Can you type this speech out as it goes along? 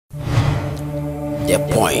The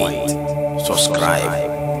point.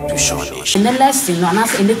 Subscribe to Sean Nation. And the lesson, and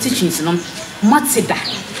that's in the teachings, no, Matsida,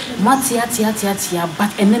 Matia,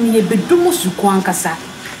 but and then ye be dumus Kasa.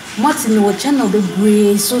 Martin, no channel the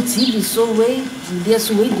gray, so TV, so way,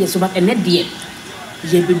 so, but and then dear.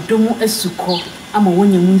 Ye be dumu a suko, I'm a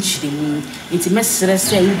one you munch the moon. It's a mess,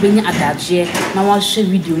 say, you bring at that year. Now I'll show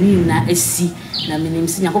video, na a see. Na minim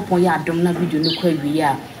sinya kopon ya adom na video no kwa wi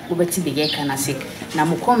a obeti de ye kana se na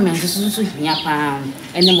mo comments so hia pa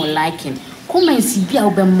ene mo liking comments bi a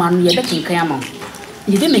obemma no ye de kenkan ama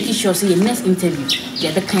ye de make sure say your next interview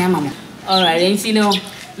ye de kan ama mo alright and you know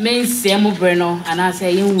men say mo bre no ana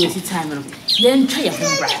say ye waste time no ye ntwa ye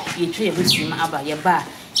ho bra ye twa ye ho sima aba ye ba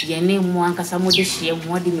ye ne mo ankasa mo de hye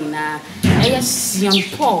mo de mina eye Sean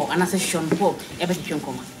Paul ana say Sean Paul ye be twetwe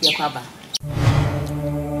nkoma ye kwa ba.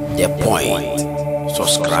 The point.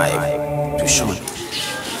 Subscribe to Sean.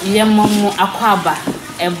 Yeah, Mamu Aquaba,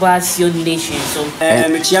 Eba Sean Nation. So,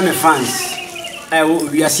 me fans.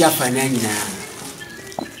 We are here for and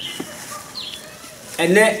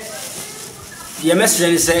then the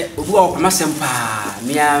message say, "Who are Massempa?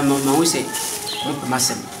 Me, I say,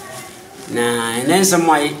 Massem." Na, and then some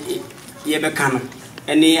way, Yebecano,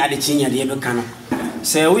 any other chinya, the Yebecano.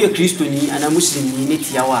 Say, we are Christian and a Muslim in it,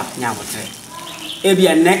 Yawa, Yawate. Ebi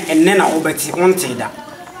ene na obeti onte da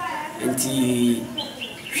enti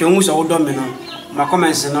hwemu so wodo no ma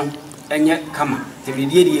comments no enye kama te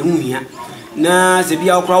bidie de ehu hia na se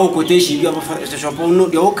bia okra wo quotation bia fa shop no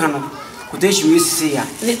de wo ka no quotation we se ya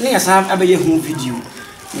ne ya sa abaye hu video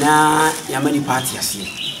na ya mani party ase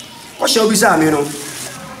ko sha obi sa me no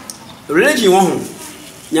religion wo ho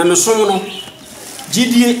nyame som no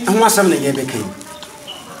gidie ho asam na ye bekan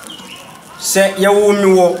se ya wo mi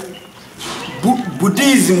wo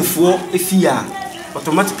Buddhism for efia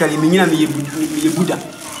automatically menyina me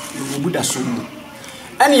Buddha so mu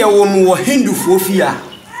ene ye wo mu Hindu for efia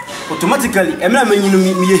automatically emna menyina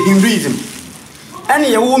me Hinduism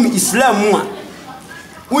ene ye wo mu Islam mu a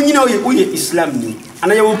unyina oye Islam ni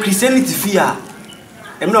ana ye wo Christianity fia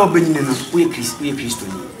emna obenyina no oye Christo ni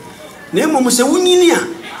na emo se unyini a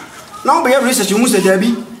na obe ye research mu se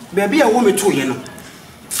dabi baby a wo meto ye no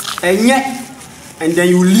enye and then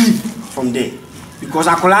you leave from there because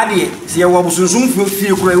akolade se ye wo busunsun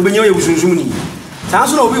fie kura obenya ye busunsun ni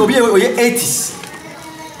sanso na obi ye 80s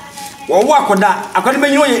wo akoda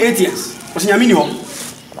benyo ye 80s osinyame ni ho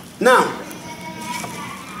now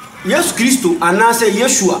Yesu Kristo anase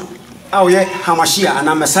Yeshua a ye Hamashia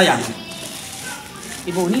ana Messiah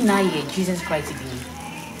ibo ni na ye Jesus Christ bi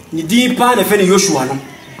ni din pa na fe ni Yeshua no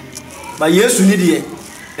ba Yesu ni de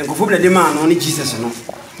enkofo bla de ma no ni Jesus no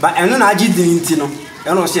ba eno na agi din nti no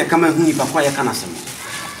eno se kama hu ni papa ye kana sem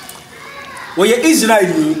wo ye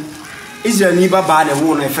Israel ni baba na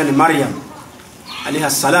wo na fe ni Maryam alayha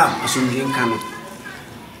salam asundin kanu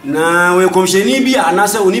na we komsheni bi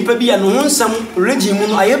anasa onipa bi no honsam regime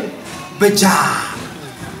no aye beja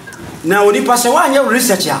na onipa se wa anya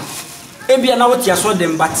research a ebia na wotia so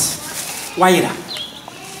dem bat wayira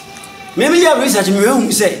meme ya research me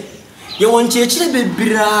hu se ye won chechire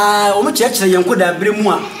bebira o me chechire yenkoda bere mu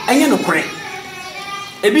a anya no kore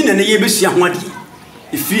ebi na ne ye besia ho ade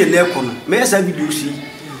efie na ekono me yesa video si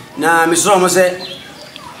na me so mo se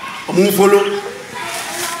o mu follow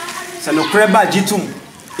se no kore ba jitum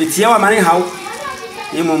etia wa mane hawo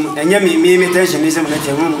ni mom enye me tension ni se mo na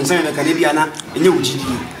te mo nsan be kale bia na enye wujidi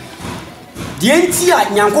die enti a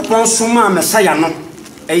nyankopon soma Messiah no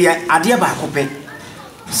eye ade ba akope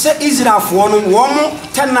se Israel fo no wo mo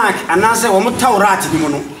Tanakh anase wo mo Taurat bi mo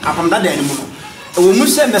no apamda da ni mo no e wo mu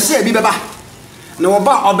se Messiah bi beba na wo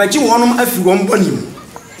ba obaji wo no afi wo mboni mu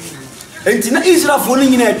enti na Israel fo no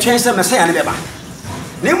nyina atwen se Messiah ne beba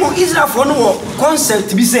na mo Israel fo no wo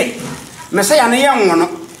concept bi se Messiah ne ye nwo no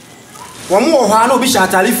wo mo wo ha na obi sha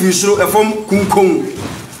atale fi suro efom kunkon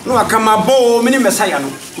no akama bo mini Messiah no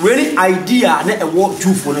really idea na e wo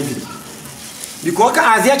Jewfo no bi because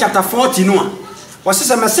ka Isaiah chapter 40 no a was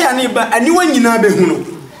say Messiah ne ba aniwa nyina be hu no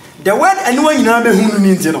the word aniwa nyina be hu no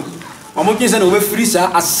ni nti no o mo kinse na we free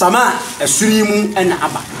sa asama asuri mu ena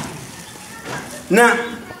aba na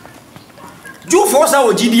Jewfo sa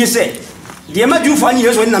o gidie se de ma Jewfo anyi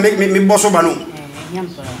Yesu na me boso ba no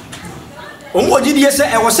o mo gidie se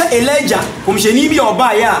e wo se Elijah komsheni bi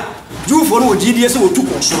oba ya Jewfo no o gidie se o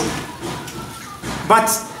tuko so but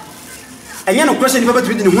enya no question ni baba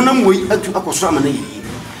tibidi ni honam wo atu akoso amana yi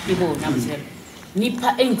ibo na mse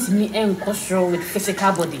nipa entimi enkosoro with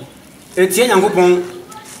physical body etie nyankopon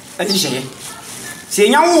ati hye se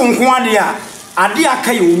nya wo nko ade a ade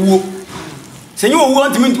aka ye owuo se nya owuo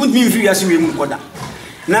ntimi mfiri ase we mu koda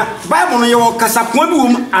na bible no ye wo kasa ko bi wo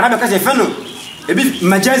arabe kasa fe no ebi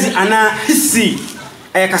majazi ana hisi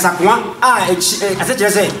kasakwa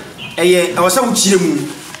asekyere se awasa wukyire mu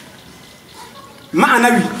ma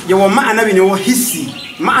anawi ye wo ma anawi ne wo hisi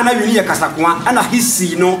ma anawi ne ye kasakwa ana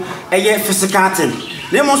hisi no physical thing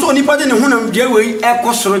ne mo so onipa de ne honam de we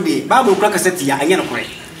ekosoro de bible kura kaseti ya enye no kore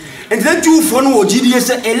enti na tuufo no wo gidie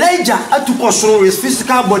se Elijah atukosoro with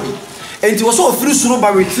physical body enti wo so free soro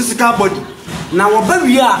ba with physical body na wo ba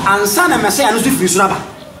wi a ansa na Messiah no so free soro ba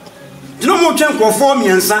dino mo twen krofo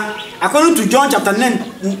miensa according to John chapter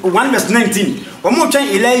 1 verse 19 wo mo twen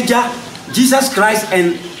Elijah, Jesus Christ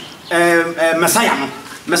and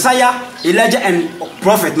Messiah, Elijah and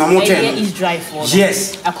prophet no more chen. Is dry for.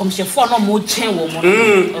 Yes. I come she for no more chen wo mo.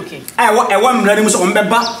 Okay. I want mrade muso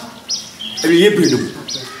ombeba e ye bredum.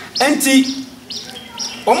 Enti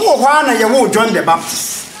omo hwa na ye wo John the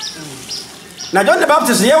Baptist. Na John the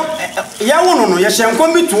Baptist ye wo no ye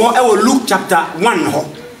hyenko mi to e wo Luke chapter 1 ho.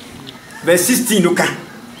 Verse 16 look.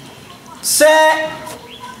 Say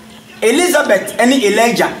Elizabeth and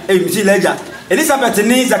Elijah, Elizabeth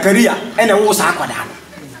ni Zakaria ene wo sa akwada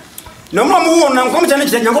no no mo wo na nkom chane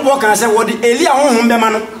chane nyankopɔ kan sɛ wo de Elia honhom be ma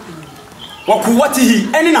no wo kuwatihi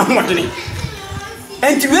ene na hodene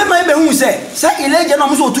enti we ma be hu sɛ Elijah no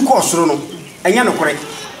mo so otu kɔ soro no enya no kore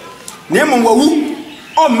na mo wawu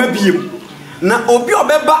o ma biem na obi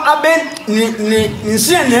obeba abe ni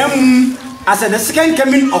nsia na am as the second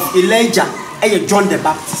coming of Elijah John the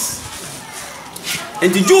Baptist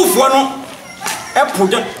enti Jewfo no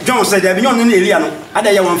John said there be no Elia no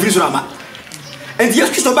ada ya wan free so aba and yes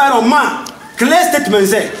Christ by no man clear statement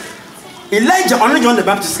say Elijah only John the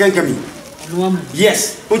Baptist can come in.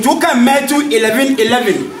 Yes unto can Matthew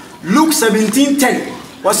 11:11 Luke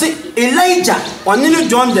 17:10 was say Elijah only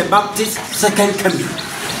John the Baptist second coming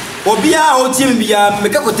obia o tim bia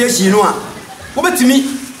make quotation no a wo betimi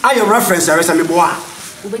ayo reference aresa me boa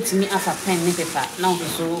wo betimi afa pen ne paper now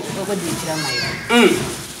so wo dey kira mai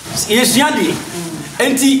yes yadi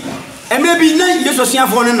enti emre bi na yeso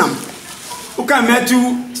siafo ne nam uka Matthew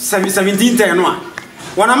 17:10 no a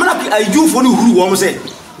wana mana ajufo no huru wo mo se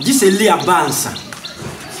giseli abansa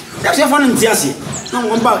ya siafo no ntiase na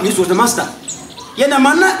wo ba yeso the master ye na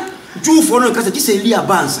mana jufo no kasa giseli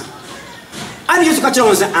abansa ani yeso ka kire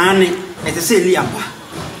won se ane ete se Elia ba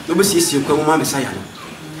no be siesie kwa mo ma Messiah no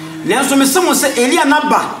nanso me se mo se Elia na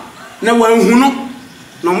ba na wanhu no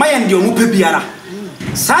no ma ye ndi o mu pe biara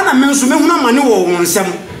sana menso me huna mane wo wonsem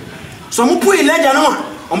so mo pu Elijah no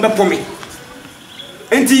on be pomi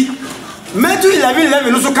enti Matthew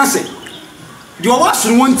 11:11 no so kase di o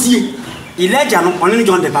wasuru wontie Elijah no on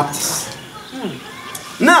John the Baptist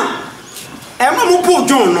now ema mo pu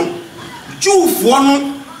John no Jewfo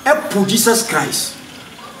no epu Jesus Christ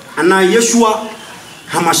ana Yeshua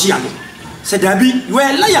Hamashiach no said dabi you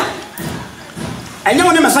are liar anya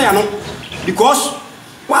woni Messiah no because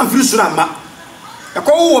one free suramba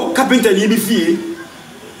ko carpenter ni bi fie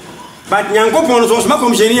but nyankopon so ma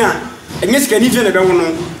komsheni a enye sika ni fie na be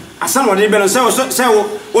wono asan wode be no say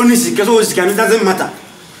oni sika so sika no doesn't matter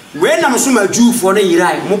we na so ma Jewfo no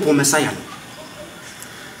yirai mo po Messiah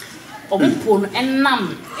obo no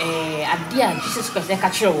enam ade a Jesus Christ e ka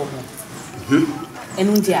kire wo mo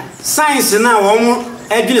enuntia science na wo mo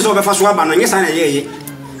edwine so be fa so aba no nye san na yeye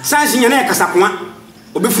science nya na e kasakwa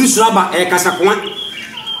obe free so aba e kasakwa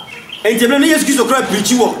enti be no Yesu Kristo kra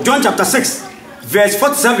preach wo John chapter 6 verse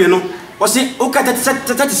 47 no o se o ka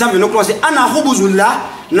 37 no ko se ana hubuzullah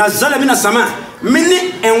nazala mina sama mini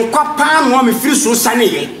enkwa pa no me free so sane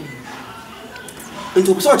ye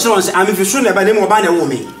enti o so kire won se am free so na ba ne mo ba na wo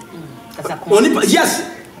me yes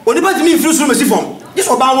oni ba ti mi free so me si form this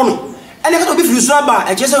oba wo no ene ka to be free so aba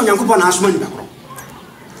e kese onyankopon na asoma ni ba kro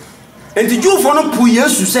enti Jewfo no pu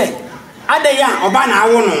Yesu se adaya oba na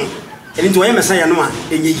awo no enti wo ye Messiah no a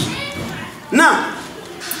enye yi na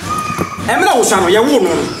emra wo sano ye wo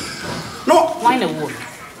no why na wo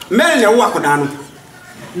mele wo akoda no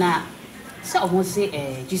na se o say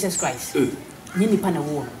Jesus Christ ni nipa na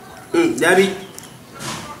wo dabi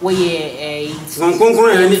wo ye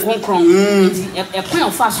konkron ni e kwan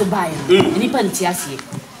of so bae nipa ntiase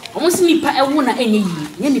o se nipa e wo na enye yi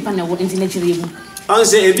ni nipa na wo enti na kire mu an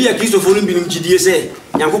se e bia Kristofo no binum gidie se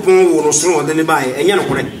nyankopon wo no soro de ne bae enye no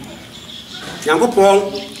kore nyankopon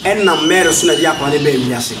enam mere so na dia kwa ne ba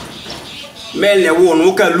wiase mele wo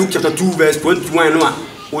no ka Luke chapter 2 verse 21 no a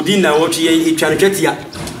odina wo twe ye twa ne twetia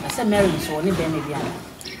asa Mary so ne be ne bia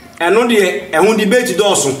eno de ehun debate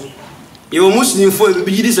dɔɔso ye o muslim fo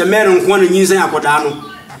bi gidi se Mary nko na nyinsan akoda no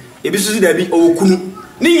ebi so da bi o kunu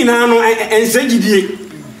ni nyina no ensa gidie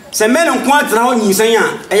se Mary nko atra ho nyinsan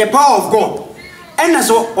a eye power of God ena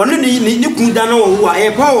so ono ni kun da no wo a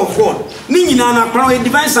eye power of God ni nyina na kra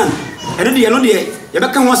divine son ɛno deɛ no deɛ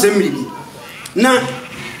yɛbɛka ho asɛm mmiri na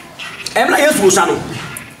ɛbla Yesu osa no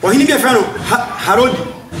ɔhene bi afɛ no Herod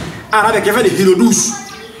Arabic afɛ no Herodus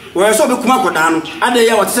wɔyɛ sɛ ɔbɛkum akɔdaa no adɛ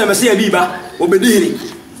yɛ wɔte sɛ mɛsɛ bi ba ɔbɛdi hene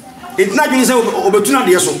nti na dwene sɛ ɔbɛtu no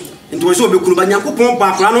adeɛ so nti wɔyɛ sɛ ɔbɛkunu ba Nyankopɔn ba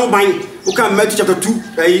akora no ban woka Matthew chapter 2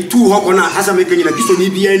 hɔ kɔ no asɛm ɛka nyina Kristo ne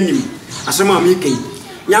biara nim asɛm a meka yi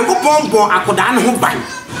Nyankopɔn bɔ akɔdaa ne ho ban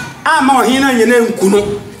ama ɔhene no anyɛ no nku no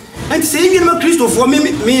nti sɛ yɛwie ma Kristofoɔ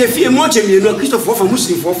meyɛ fie mu ɔkyɛ mmienu a Kristofoɔ fa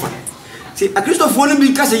Muslimfoɔ fa nti Akristofoɔ no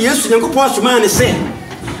bi ka sɛ Yesu Nyankopɔn asomaa ne sɛ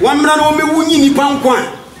wɔmmra no wɔmɛwu nyi nnipa nko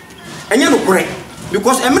a ɛnyɛ nokorɛ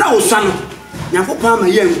because ɛmmra wo sa no Nyankopɔn ama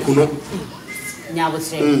yɛ nku no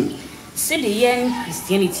nyabosɛ sɛ de yɛn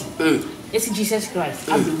Christianity esi Jesus Christ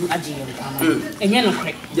abɛwu agye yɛn nkwa ɛnyɛ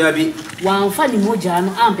nokorɛ dabi wɔamfa ne mogya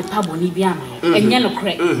no ampepa bɔne bi ama yɛn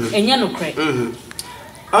ɛnyɛ nokorɛ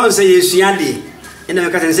ɔn sɛ Yesu ade ɛna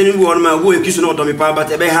meka sɛ nsɛm bi wɔ no ma wo Kristo no ɔdɔ me paa but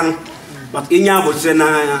ɛbɛha no but ɛnya abɔkyerɛ na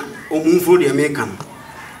ɔmumforo deɛ meka no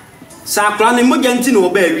sɛ akora ne mogya nti na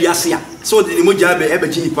ɔbaa wiase a sɛ ɔde ne mogya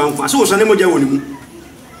ɛbɛgye nipa nkwa sɛ ɔsɔ ne mogya wɔ ne mu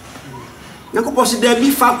Nyankopɔn sɛ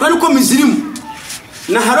dabi fa akora no kɔ Misrim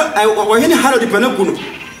na ɔhene Herod pɛnaku no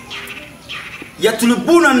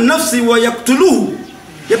yatulubuna nafsi wa yaktuluhu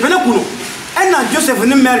yɛpɛnaku no ɛna Joseph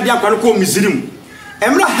ne Mary de akora no kɔ Misrim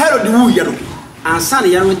ɛmra Herod wuyɛ no ansa ne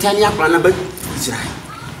yɛro ntani akora na ba Israel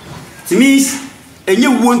it means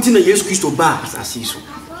ɛnyɛ wuo nti na Yesu Kristo ba asase so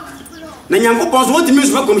na Nyankopɔn so wɔntimi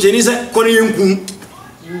so kɔmhyɛni sɛ kɔ ne yɛnkum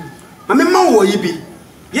ma me ma wɔ yi bi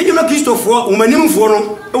yɛdwuma Kristofoɔ wɔmanimfoɔ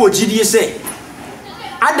no ɛwɔ gyidie sɛ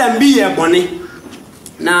Adam bi yɛ bɔne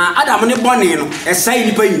na Adam ne bɔne no ɛsɛe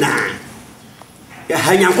nipa nyinaa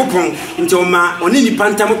yɛha Nyankopɔn nti ɔma ɔne nipa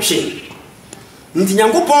ntam twe nti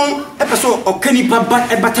Nyankopɔn ɛpɛ sɛ ɔka nipa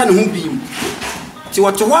ɛbata ne ho bi nti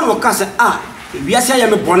wɔte hɔ na ɔka sɛ wiase ayɛ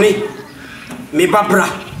me bɔne me babra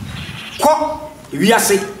kɔ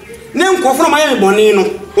wiase ne nkɔfo ma yɛ me bɔne no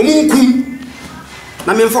ɔmo nkum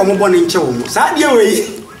na memfa ɔmo bɔne nkyɛ wɔ mu saa deɛ wɔ yi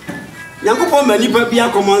Nyankopɔn ma nipa bia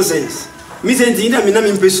common sense mi sɛ nti na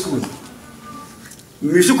me mpɛ school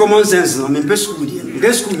mi su common sense na me mpɛ school deɛ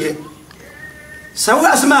nka school yɛ saa wo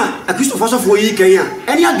asema Akristofoɔ sɔfoɔ yi kan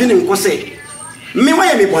a ɛne adwene nkɔ sɛ me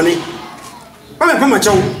wayɛ me bɔne ba me pama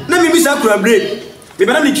kyɛw na me bisa kura break me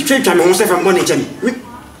bana me twetwa me ho sɛ fa mbɔne kyɛ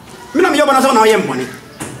me na me yɔbɔ na sɛ na ɔyɛ mbɔne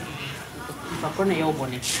bakɔne yɛ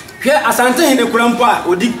wobɔne hwɛ asante hene kura mpo a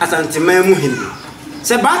odi asante man mu hene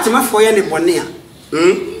sɛ baatema fo yɛ ne bɔne a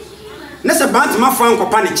na sɛ baatema fo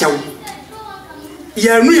ankɔpa ne kyɛw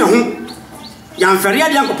yɛ anu yɛ ho yɛmfɛre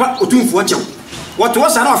ade ankɔpa otumfoɔ kyɛw wɔto wɔ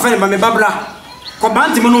sa na ɔfɛ ne ba me babra kɔ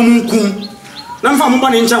baatema no mu nkum na mfa mo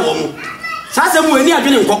bɔne nkyɛ wɔ mo saa sɛ mu ani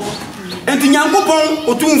adwene nkɔ enti Nyankopɔn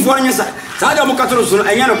otumfoɔ nyɛ sa saa de mo katoro so no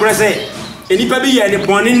ɛnyɛ no korɛ sɛ enipa bi yɛ ne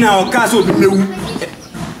bɔne na ɔka sɛ obi mewu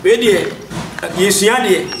be deɛ Yesua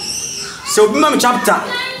deɛ sɛ obi mam chapter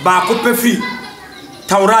baako pɛ fi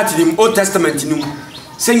Taurat nim Old Testament nim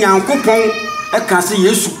sɛ Nyankopɔn ɛka sɛ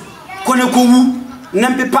Yesu kɔne kɔwu na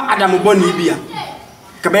mpepa Adam bɔne bi a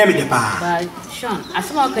ka bɛyɛ me de paa but Sean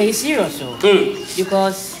asɛm a ɔka serious o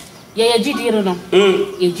because yɛyɛ gyidie no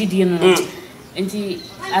yɛgyidie no nti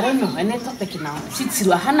I don't know ɛnɛ topic now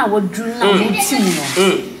sitiru aha na wɔduru na wɔtim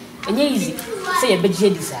no ɛnyɛ easy sɛ yɛbɛgye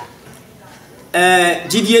adi saa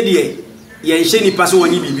gyidie deɛ yɛnhyɛ nipa sɛ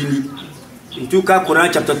wɔne biribi ni nti ka Quran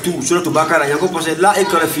chapter 2 surah Al-Baqarah Nyankopɔn sɛ la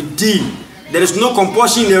ikra fi din there is no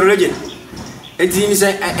compulsion in the religion enti ni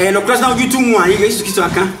sɛ no cross na gitu mu a Yesu Kristo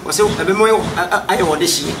aka wɔsɛ ɛbɛmɔ ayɛ wɔde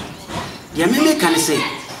hye deɛ meme ka ne sɛ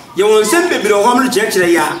yɛwɔ nsɛm bebree wɔ hɔ mo kyerɛkyerɛ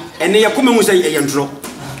yɛ a ɛne yɛkoma mu sɛ ɛyɛ ntorɔ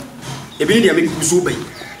ebi ni deɛ me so bɛyi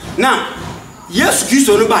na Yesu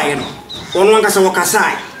Kristo no baayɛ no ɔno ankasa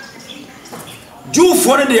wɔkasae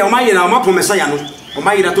Jewfoɔ no deɛ ɔma yɛna ɔma pɔmɛsa ya no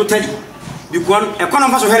ɔma yɛna totally because ɛkɔnɔ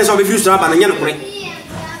mfa so hɛre sɛ ɔbɛfiri so aba no nyɛ no korɛ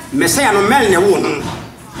Mɛsaya no mɛl ne wo no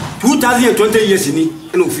 2020 years ni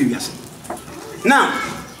ɛna ɔfiri wiase na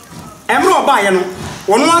ɛmmerɛ ɔbaayɛ no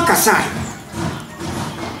ɔno akasae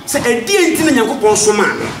sɛ ɛdeɛ nti na Nyankopɔn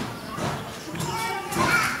somaa no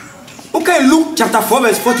okay Luke chapter 4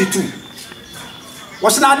 verse 42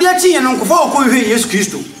 wɔsɛ na adeɛ kye yɛ no nkɔfɔ ɔkɔ hwɛ Yesu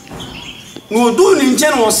Kristo na ɔdu ne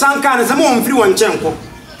nkyɛn na ɔsanka ne sɛ ma ɔmfiri wɔn nkyɛn kɔ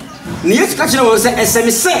na Yesu ka kyerɛ wɔn sɛ ɛsɛ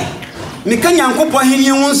me sɛ meka Nyankopɔn ahenni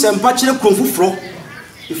ho nsɛmpa kyerɛ kurom foforɔ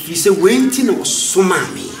ɛfiri sɛ wɔnti na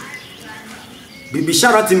ɔsomaa me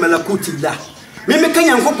bibisharati malakutillah me meka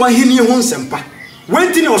Nyankopɔn ahenni ho nsɛmpa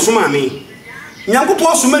wɔnti na ɔsomaa me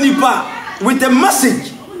Nyankopɔn soma nipa with a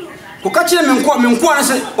message koka kyerɛ me nkɔ na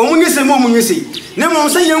sɛ ɔmo nyɛ sɛ mo nyɛ sɛ na mo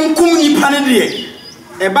sɛ yɛnkum nipa ne deɛ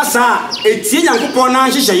ɛba saa etie Nyankopɔn na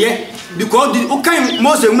nhyehyɛyɛ because the okan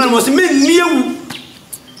Moses mu na mo sɛ me niewu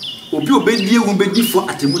obi obedi ewu bedi for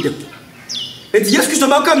atemu dem And yes, Christ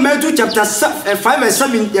about Matthew chapter 5 verse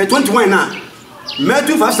 21 now.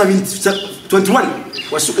 Matthew 5:21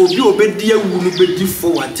 was obedia will be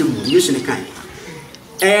forward to mission kind.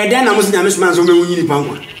 And then I was in a misman's over Winnie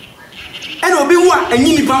Pangwa. And Obi-Wan and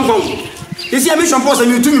Yini Pangwa. You see, a mission post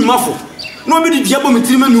and you to me muffle. Nobody diabo me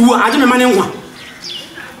trim who I don't man one.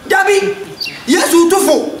 Dabby, yes, you two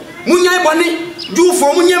for Munya Bonnie, do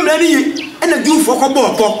for Munya Lady, and a do for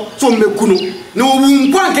Cobo, so Mekuno. No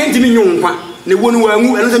one can't give me young one. The one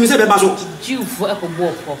who and said about Jew for a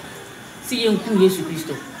walk. See you, Jesus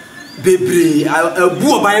Christo. Baby, a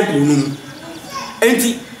boor Bible.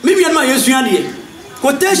 Auntie, maybe I'm not used to idea.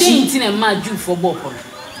 Quotation and my Jew for Boko.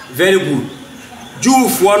 Very good. Jew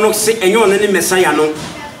for no sick and your name Messiah no.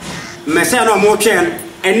 Messiah no more chair,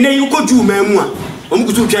 and then you go to Memoir.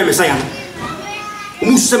 Go to Messiah.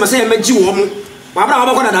 Musa Messiah met you woman. Barbara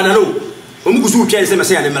Abacona, Umusu chair,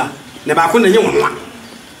 Messiah, the Bacon and young one.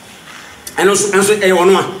 And also answer a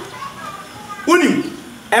one. Unim,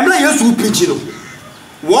 I'm not used to preaching.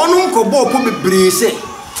 One uncle Bob probably breeze.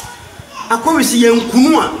 I come see young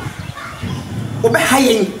Kunua. Obe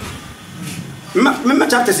hayen. Remember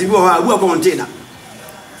chapter 6 who are going to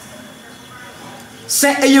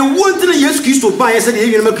say a year one to the yes Christo by as a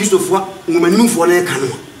year Christo for woman move for a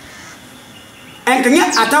canoe. And can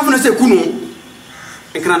get a tough say Kuno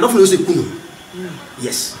and can often say Kuno.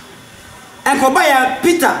 Yes. And go by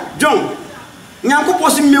Peter, John. Nyanko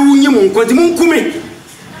posi me wunye mo nkwanti mo nkume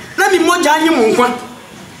na mi moja anye mo nkwa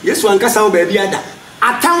Yesu ankasa wo ba bia da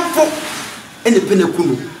atamfo ene pene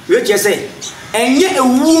kunu we che say enye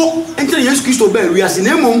ewuo ente Yesu Kristo ba wiase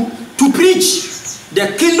na mom to preach the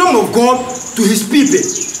kingdom of God to his people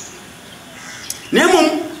na mom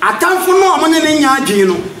atamfo no amane ne nya adwen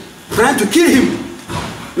no trying to kill him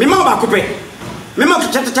me ma ba kope me ma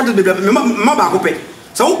chapter me ma ba kope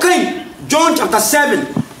so okay John chapter 7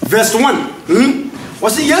 verse 1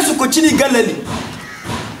 was it yes to continue Galilee?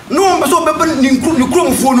 No, but so Baba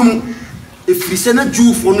Nikum for them. If we send a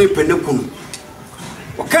Jew for no penacum.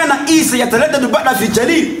 What kind of easy yet let the Bada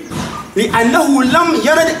Fijali? The Anahu Lam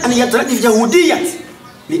Yarad and yet Yahudiyat.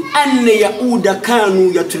 The Anne Yahuda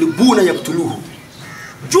Kanu Yatulubuna Yaptulu.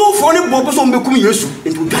 Jew for no Bobos on Bekum Yesu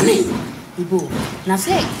into Ghanaian. Now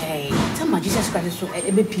say, tell my Jesus Christ so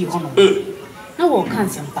a BP honor. No,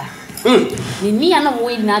 can't simper. Ni ana wo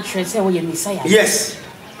natural say wo ye Messiah. Yes.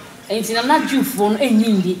 Enti na Jew for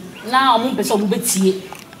enyindi na omo pese omo betie.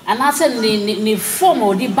 Ana say ne form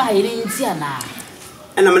o di buy ni nti ana.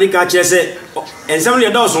 En America che say ensam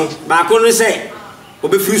le dawson ba ko no say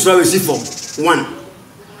obe free so we see form 1.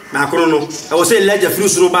 Na ko no e wo say ledger free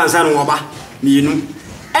so ba nsa no wo ba mienu.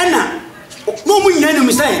 Ena no mu nyina ni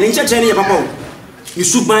Messiah ni ncheche ne ye papa o. Ni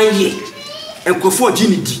suban ye enkofo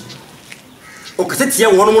ginidi. O kasetia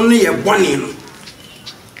wono no ye bone no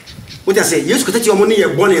what I say yes kasetia wono ye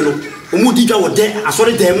bone no omu di dwa wo de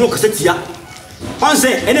asori de mo kasetia on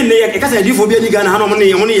say ene ne ye kasa di fo bi ani ga na ha no mo ne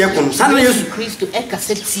ye kono sa na Yesu Kristo e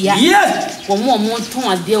kasetia yes wo mo ton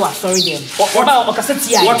ade wa asori de o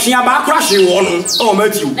kasetia what tia ba crash wo no o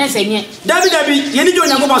Matthew na say nye David ye ni jo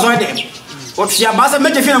nyango ba asori de o tia ba sa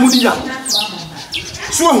meje fi na mu di dwa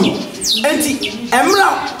so enti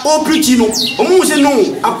emra o preach no omu se no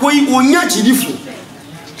akoi onya chidifo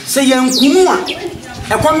se yankumu a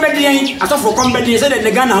ekombedien asofo kombedien se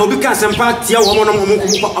de Ghana ha obi kan sempa tia wo mo no mo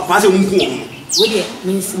apase munku wo de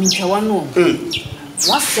min tawa no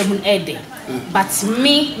wasem ede but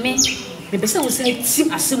me pese wo se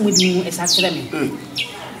tim asem wodi mu esakere me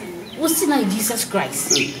wo si na Jesus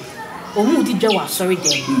Christ omu di dwa wa sorry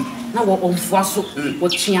dem na wo onfua so wo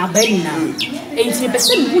twia bani na enti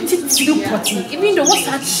pese me wuti tiri poti even though what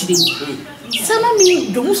that chire sama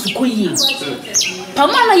mi do musu koyi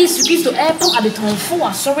pamana Yesu Kristo e pam adetonfo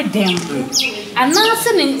wa sorry dem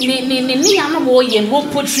anase ne ya na wo ye wo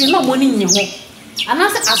potri na mo ni nye ho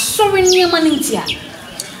anase asori ne ma ni ntia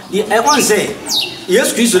e won say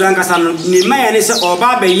Yesu Kristo dan kasa no ni ma ya ne se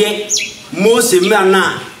oba be ye Mose ma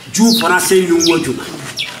na ju fara se yu woduma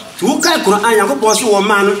tu kai Quran Yakobɔ so wo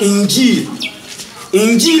ma no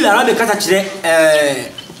Injil arabe kata kire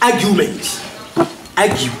argument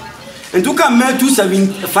argue and to come Matthew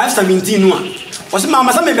 5:17 no o se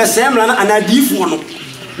mama sa me be se mla na anadifo no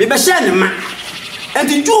me be share ne ma and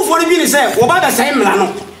the Jew for be say wo ba be se mla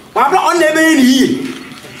no wa bra on na be ni yi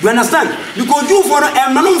you understand because Jew for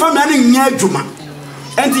emma no mfa mla na nya adwuma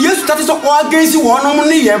and Jesus start so all against wo no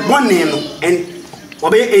ne ye bone no and wo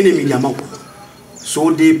be enemy ya ma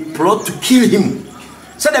so they plot to kill him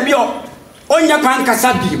said the bio onya kwan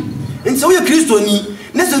kasa bi nti wo ye Kristo ni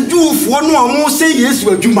na se Jew for no mo say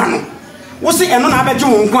Yesu adwuma no wo se eno na abeje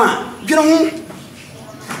wo nkwa dwene ho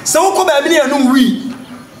se wo ko ba bi ne no wi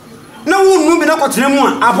na wonu bi na kwotene mu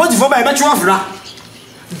a apotifo ba e be twafra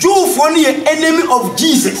Jewfo ni enemy of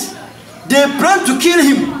Jesus. They plan to kill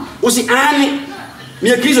him. Osi ani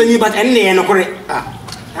me Kristo ni but enne ye no kore.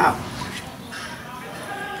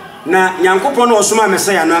 Na Nyankopon no osoma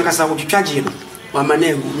Messiah no ankasa wo twitwaje no. Wa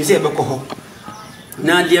manehu mi se e be ko ho.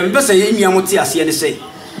 Na de mbesa ye nua moti ase ne se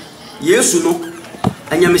Yesu no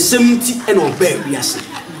anyamesem ti e no ba wiase.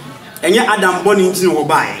 Enye Adam boni nti no wo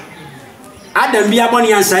bae. Adam bia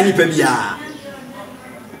boni ansa ni pa bia.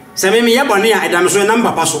 Se me ye boni a Adam so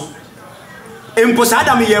number paso. Empo sa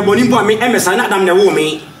Adam ye boni mpo me emesa na Adam ne wo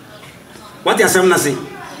me. What you say na say?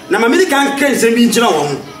 Na mamili kan kren se bi nchira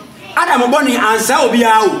wo. Adam boni ansa obi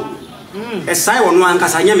a o. Esai wo no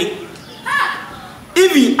ankasa nyame.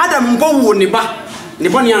 Even Adam mpo wo ne ba ne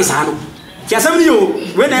boni ansa no. Ti asam ni o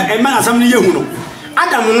we na e ma asam ni ye hu no.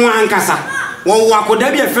 Adam no ankasa wo wo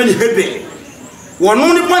akoda bi e fe ni hebe. Wo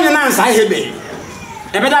no ne boni na ansa hebe.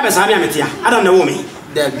 E be da be sa bi ametia. Adam na wo me.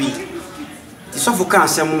 There be. The Sofoka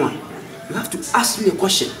asem you have to ask me a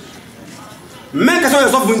question. Make us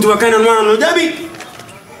yourself into a kind of one, Debbie.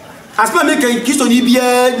 As far as making Kisto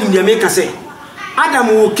Nibia, India make us say, Adam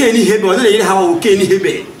okay ni hebe, or they have okay ni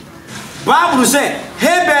hebe. Bible say,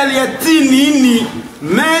 Hebel yatini,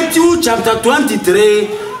 Matthew chapter 23,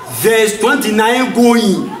 verse 29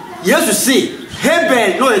 going. Yes, you see,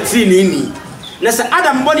 Hebel no yatini. Let's say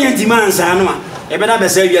Adam body and demands, I know. A better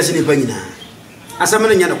say, yes, in the penina. As a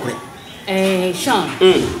man in Yanoko. Sean,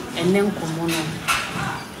 and then Komono.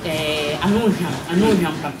 I know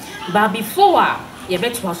him. But before you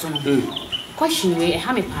bet was on question we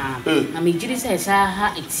hammy palm. I mean, Judy says, I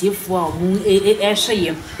had it here for a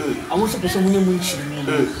shame. Almost a person who munch.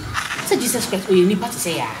 So Jesus Christ, you need to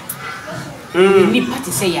say, you need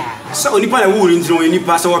to say, so only by a wood into any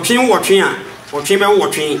pass or chain watching or chamber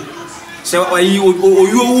watching. So are you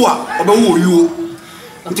or about you?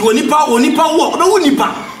 Until when Nipa walk, about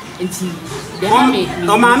Nipa.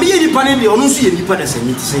 Mammy, any panel, or no see any part as I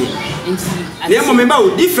need to say.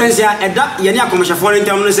 Remember, difference here at that Yania commercial foreign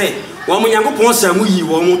town say, one young person we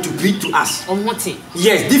want to preach to us. On what?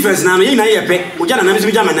 Yes, difference now. You know, pet, or Jan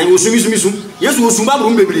and Jaman, I will soon. Yes, we will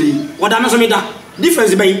soon baby. What I'm saying,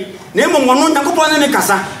 difference by name of one young person in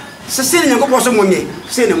Casa. Say, young person one day,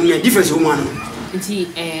 say, difference woman.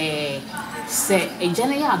 Say, a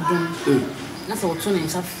general. That's what turning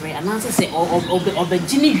suffering, and answer say, or the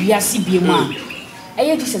Ginny Viasi man.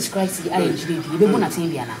 I Jesus Christ, I agree. You don't want to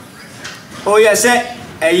say, oh, yes, sir.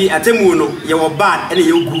 A temuno, you were bad and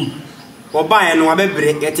you good. Or buy and no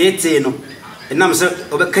break at 8 no. And I'm so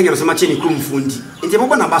over Kenya so much in Kumfundi. Into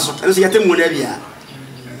one of us, and see a temunia.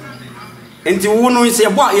 And you won't say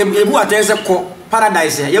about your boat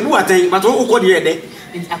paradise, your boat, but all what you're there.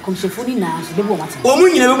 I come so funny now, the woman. Oh,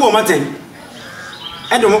 you never bought Martin.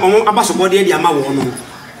 I don't about body the amount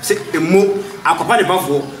of say a mo, a company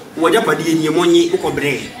buffalo, what up in your money,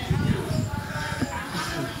 Ocobre.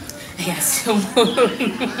 Yes,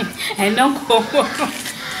 and no,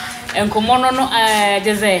 and come on,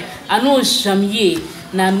 just I know some ye,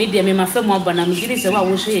 now media me my firm one, but I'm getting so I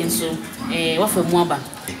was saying so, what for more.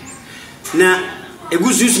 Now, a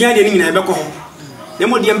good use in a beco. The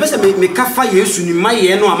more the ambassador may cafa you soon in my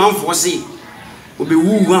year no amount for say, will be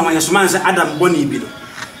woo one when your man said Adam Bonnie bill.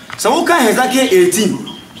 So okay, Hezekiah 18,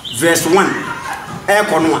 verse 1.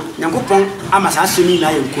 Ekonwa, Nyankopon amasa asemi na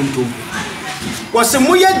ye kontom. Was some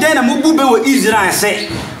moye den na mobube wo Israel say.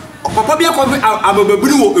 Papa bia ko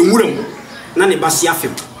abababiri wo enwuram na ne base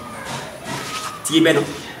afem. Tie be no.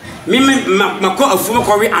 Me makọ afum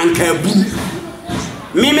ko we ankabu.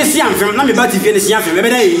 Me si amfem na me ba tifie ne si amfem be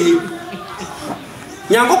da yi.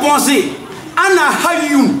 Nyankopon say, ana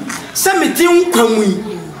hayum se metin kwamu.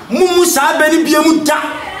 Mumu sa ba ni bia mu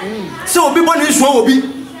da. So obi bone so obi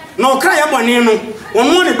na okra ya bone no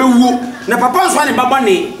won ne bewuo na papa so ne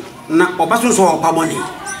babone na obaso so opa bone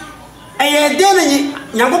eye de na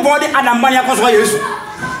Nyankopon de Adam ban yakoso Yesu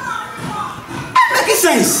make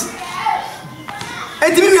sense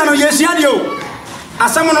etimi mi ano Yesu ade o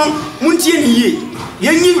asam no muntie ni ye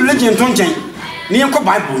yenyi religion to nchen ne yenko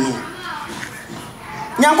Bible no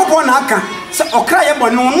Nyankopon na aka se okra ya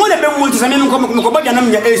bone no ne bewuo nti se me ko ba bia na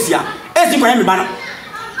me Asia esi ko ya me ba no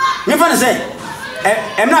me fa say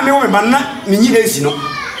na me wo me banna me nyi esi no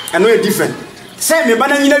eno e different say me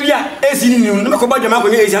banna nyina bia esi ni no me ko ba jama ko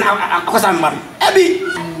nyi esi na akosa mbar ebi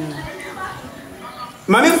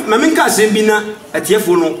mami nka sembi na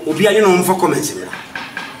atiefo no obi anye no mfa comment ni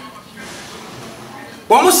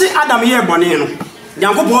wo mo se Adam ye bone no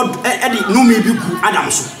Nyankopon edi no me bi ku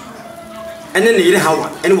Adam so ene ne yire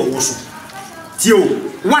Hawa ene wo so tio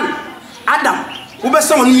 1 Adam wo be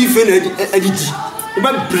so no ife na adidi wo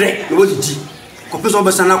be bre no wo didi kopeso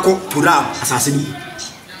obesana ko Turab asaseni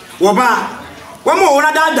wo ba wo mo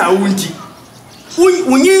wona dada wunti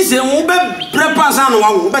unyinse wo be prepansa no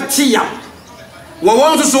wo be tia wo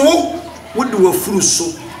won so wo de wo furu so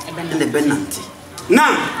ne benanti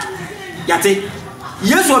na yate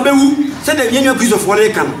yesu obewu se de yenwa Christopher le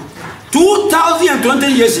kan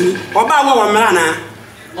 2020 years ni oba wo mra na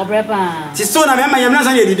obrepa ti so na me ma yamna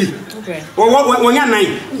san ye didi okay wo nya nan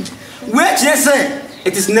we kire say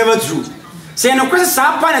it is never true say no kwese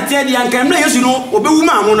sa pa na tie di anka mna yesu no obewu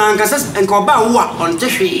ma mo na anka se enka oba wo a on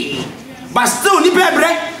tehwe but still ni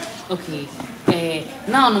pebre okay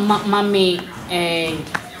now no mama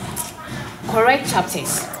correct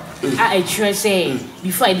chapters I try say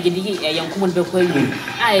before I did yankomo be kwa yi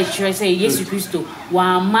I try say Yesu Kristo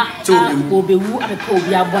wa ma obewu apepa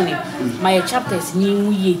obi abone my chapters ni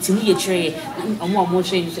mu ye ti mu ye try omo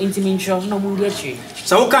try intimi ntro no mu ye try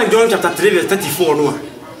so we can John chapter 3 verse 34 no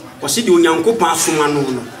o si di onyankopon asoma no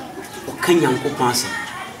o kan yankopon ase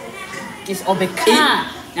is obeka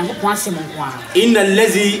yankopon ase mo kwa inna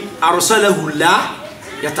allazi arsalahu la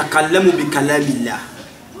yatakallamu bi kalamillah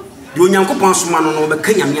di onyankopon asoma no be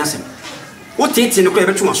kan nyame asem o tete ne ko e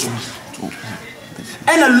betuma so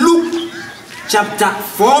and Luke chapter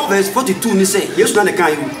 4 verse 42 ni say yesu na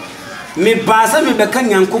kan you me ba sa me be kan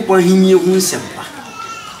yankopon hinye hu sempa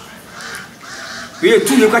we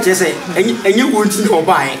tu ye kwa chese enye wonti no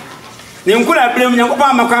bae ne nkura brem yankopon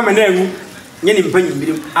amakwa amana egu nye ni mpanyi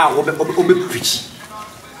birim a obe preach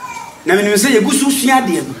na me say ye gusu sua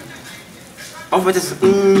de no ofete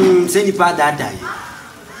say ni pa da dai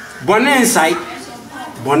bonne inside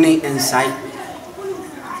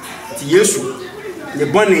ti yesu le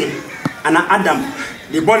bonne ana adam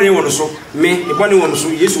le bonne won so me le bonne won so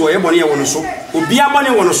yesu o ye bonne won so obi a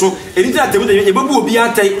bonne won so eni ta temu e bebu obi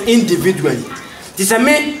atai individually ti se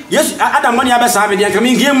me yesu adam bonne abesa be de kan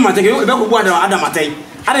mi ngiem mate e be ko adam atai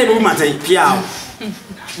ada e bebu matai pia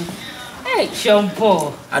hey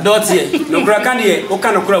Jean-Paul adotie no kura kan de o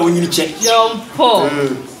kan no kura wonyini che Jean-Paul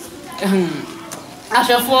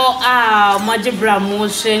afefo majibra mo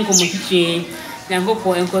hyen komokiche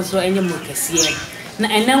nyangopo enkoso enye mo kese na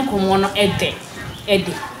enen komo no ede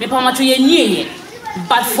me pa macho ye nieye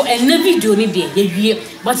but for a video ni de ye wie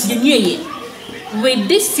but ye nieye with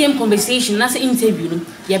this same conversation na interview no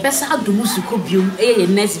ye besa adomu suko biom ye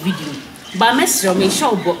next video ba mesro me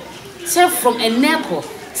show bo self from eneko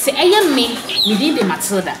se eye me din de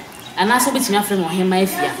Matilda ana so betimi afre mo hema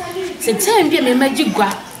afia se time bi me magigwa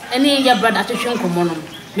ene ya brother atwehwe nkomo no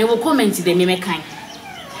me wo comment de me mekan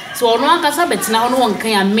so ono akasa betina ono won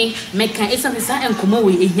kan ya me mekan esa sa enkomo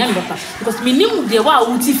we ehyan dopa because minim de wa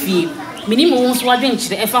wuti fie minim won so wadwen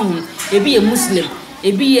kire efa ho ebi ye muslim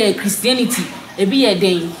ebi ye christianity ebi ye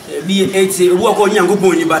den ebi ye eti ebu akọ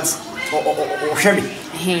nyankopon ni but o hwebe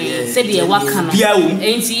said ye waka no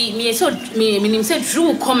enti me so minim say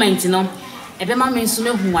true comment no ebe ma me nso me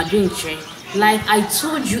hu wadwen kire like I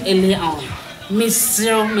told you earlier on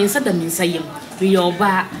Mr. Minsada Minsayem, we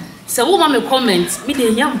oba. So, woman, comment, me the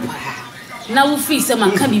young pa. Now, we feel some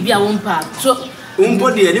can be a one part. So,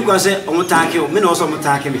 body, and you can say, I'm attacking, men also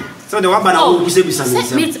attacking me. So, the one will say, me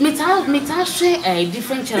share a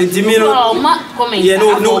different channel. Comment, yeah,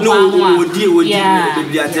 no, deal with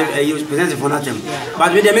you presented for nothing.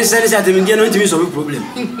 But with the message that I'm getting into some problem.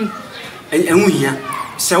 And we here.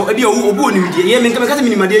 So, a be a born in the year, make a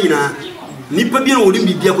minimum. Nipa bi no wodim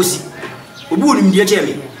bibia kosi obi wodim dia che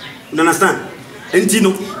me you understand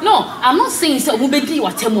entino no I'm not saying say obedi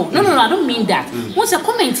watemo no I don't mean that once a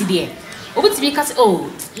comment there obi tibi ka say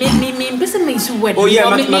oh me person me so word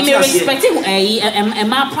me respecting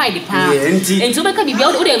my pride pa enti obi ka bibia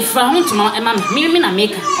o dey fra ho ntoma me na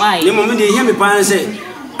make why me mo me dey hear me pa say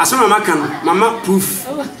asoma maka no mama proof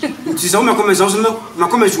nti say o me comment so ma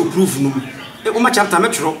comment go proof no o ma chapter me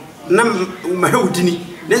tworo na ma hewdini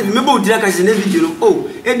me bo dira kan se na video no oh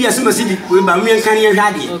e bia se masidi we ba me kan ye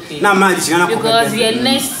hwade na ma di sina ko because the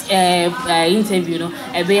next interview no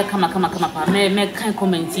e be kama pa me kan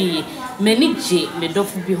comment yi me ni je me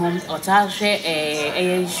dofu bi hom o ta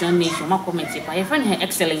hwe show nation ma comment pa ye friend her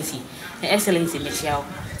excellency me chiao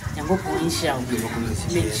yango ko insha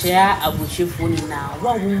me chia abuchefo ni na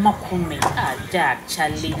wa wo ma comment ja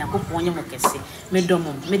chale na ko ponye mo kese me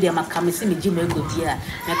domo me de maka me se me ji me go bia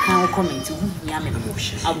me kan comment hu nya me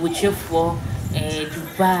abuchefo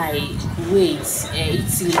Dubai, Kuwait,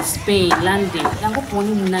 Italy, Spain, London. Yango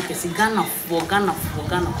ponye mu na kese Ghana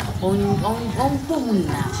on mu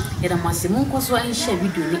na era masemu ko so an share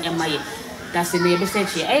video ni emaye that's the be say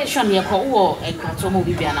e show me ko wo e krato mo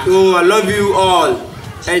bibia na oh I love you all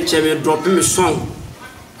and me dropping me song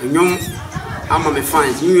nyom ama me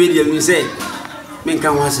fans you really me say me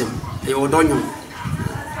kan wasem e odonyo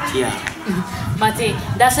Yeah. Mate,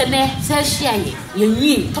 that's a ne, say share ye. You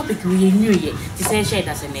knew topic we knew ye. To say share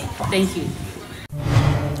that's a ne. Thank you.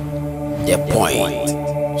 The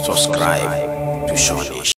Point. Subscribe to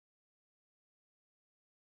Sean.